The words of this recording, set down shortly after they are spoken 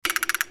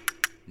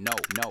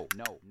Matic.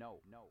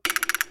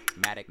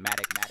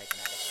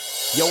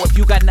 Yo, if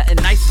you got nothing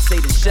nice to say,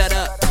 then shut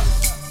up.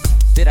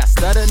 Did I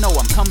stutter? No,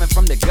 I'm coming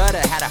from the gutter.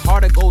 Had a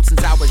heart of gold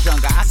since I was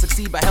younger. I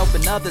succeed by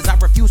helping others. I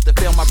refuse to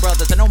fail my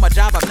brothers. I know my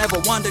job, I've never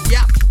wondered.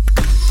 Yeah.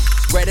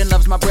 Spreading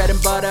love's my bread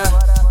and butter.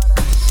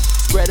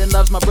 Spreading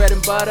love's my bread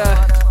and butter.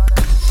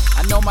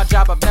 I know my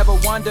job, I've never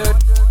wondered.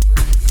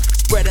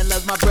 Spreading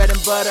love's my bread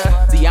and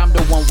butter. See, I'm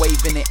the one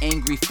waving the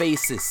angry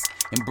faces,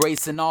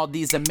 embracing all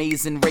these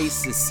amazing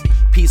races.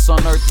 Peace on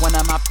earth, one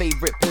of my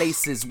favorite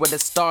places, where the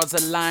stars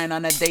align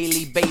on a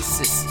daily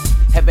basis.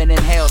 Heaven and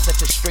hell,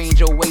 such a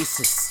strange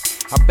oasis.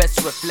 Our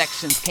best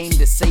reflections came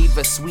to save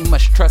us. We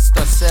must trust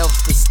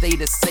ourselves to stay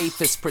the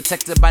safest.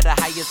 Protected by the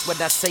highest,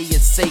 what I say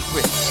is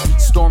sacred.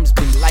 Storms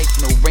bring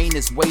life, no rain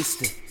is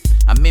wasted.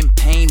 I'm in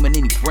pain when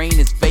any brain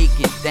is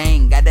vacant.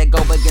 Dang, gotta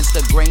go against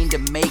the grain to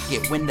make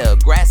it. When the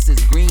grass is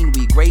green,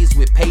 we graze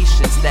with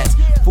patience. That's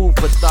food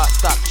for thought,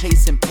 stop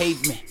chasing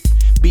pavement.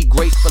 Be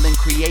grateful and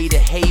create a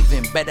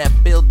haven. Better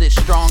build it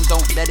strong,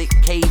 don't let it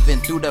cave in.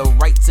 Through the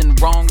rights and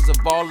wrongs of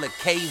all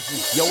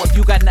occasions. Yo, if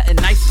you got nothing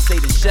nice to say,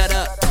 then shut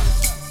up.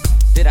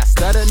 Did I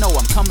stutter? No,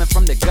 I'm coming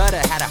from the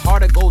gutter. Had a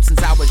heart of gold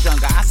since I was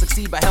younger. I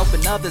succeed by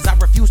helping others. I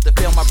refuse to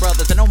fail my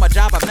brothers. I know my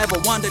job, I've never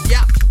wondered.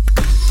 Yeah.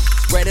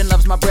 Spreading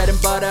love's my bread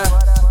and butter.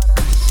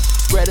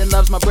 Spreading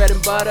love's my bread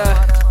and butter.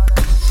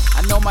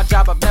 I know my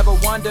job, I've never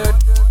wondered.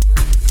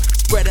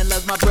 Spreading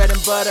love's my bread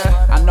and butter.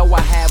 I know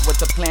I have what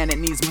the planet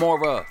needs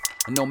more of.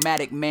 A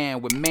nomadic man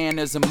with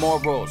manners and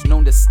morals,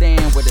 known to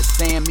stand where the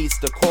sand meets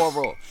the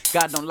coral.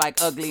 God don't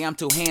like ugly, I'm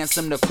too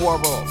handsome to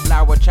quarrel.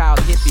 Flower child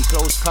hippie,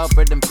 clothes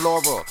covered in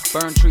floral.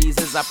 Burn trees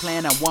as I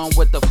plan and one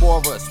with the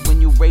forest. When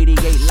you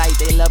radiate light,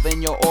 they love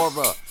in your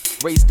aura.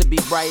 Race to be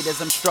bright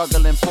as I'm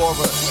struggling for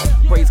us.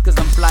 Praise cause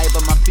I'm fly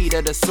but my feet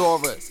are the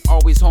sorest.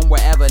 Always home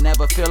wherever,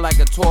 never feel like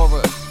a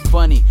tourist.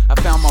 Funny, I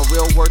found my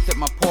real worth at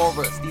my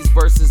poorest. These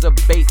verses are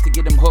bait to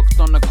get them hooked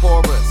on the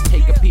chorus.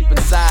 Take a peep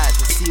inside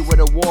to see where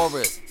the war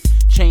is.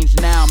 Change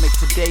now, make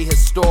today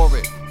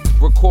historic.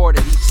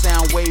 Recorded, each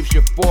sound waves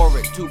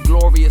euphoric. Too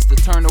glorious to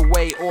turn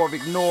away or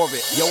ignore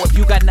it. Yo, if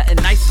you got nothing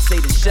nice to say,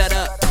 then shut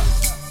up.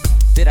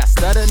 Did I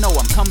stutter? No,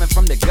 I'm coming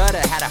from the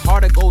gutter. Had a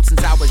heart of gold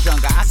since I was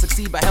younger. I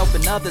succeed by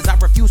helping others. I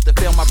refuse to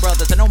fail my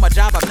brothers. I know my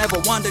job, I've never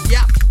wondered.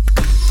 Yeah.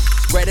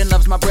 Spreading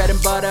love's my bread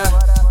and butter.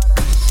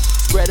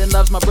 Spreading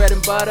love's my bread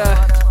and butter.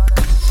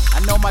 I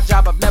know my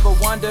job, I've never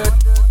wondered.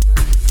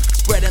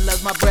 Spreading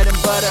love's my bread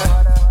and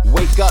butter.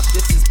 Wake up,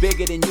 this is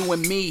bigger than you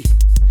and me.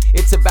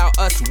 It's about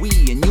us, we,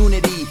 and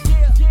unity.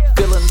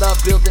 Feeling love,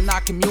 building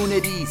our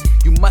communities.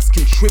 You must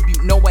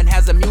contribute, no one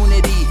has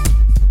immunity.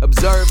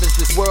 Observe as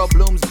this world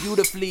blooms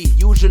beautifully.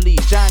 Usually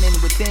shining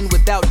within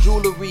without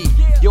jewelry.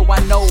 Yo, I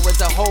know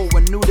as a whole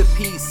we're new to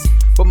peace.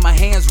 But my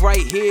hand's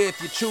right here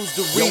if you choose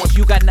to reach. Yo, if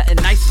you got nothing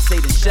nice to say,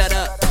 then shut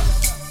up.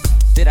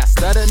 Did I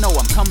stutter? No,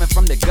 I'm coming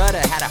from the gutter.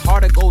 Had a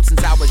heart of gold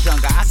since I was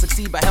younger. I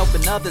succeed by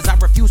helping others. I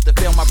refuse to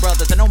fail my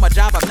brothers. I know my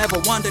job, I've never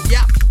wondered.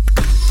 Yeah.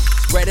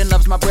 Spreading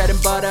love's my bread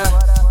and butter.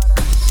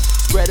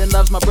 Spreading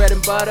love's my bread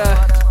and butter.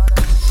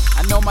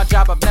 I know my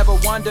job, I've never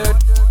wondered.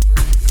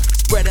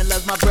 Spreading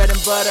love's my bread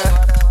and butter.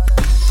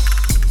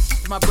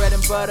 My bread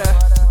and butter.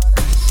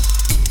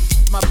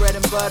 My bread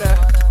and butter.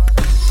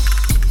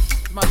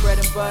 My bread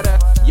and butter.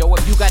 Yo,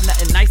 if you got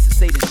nothing nice to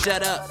say, then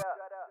shut up.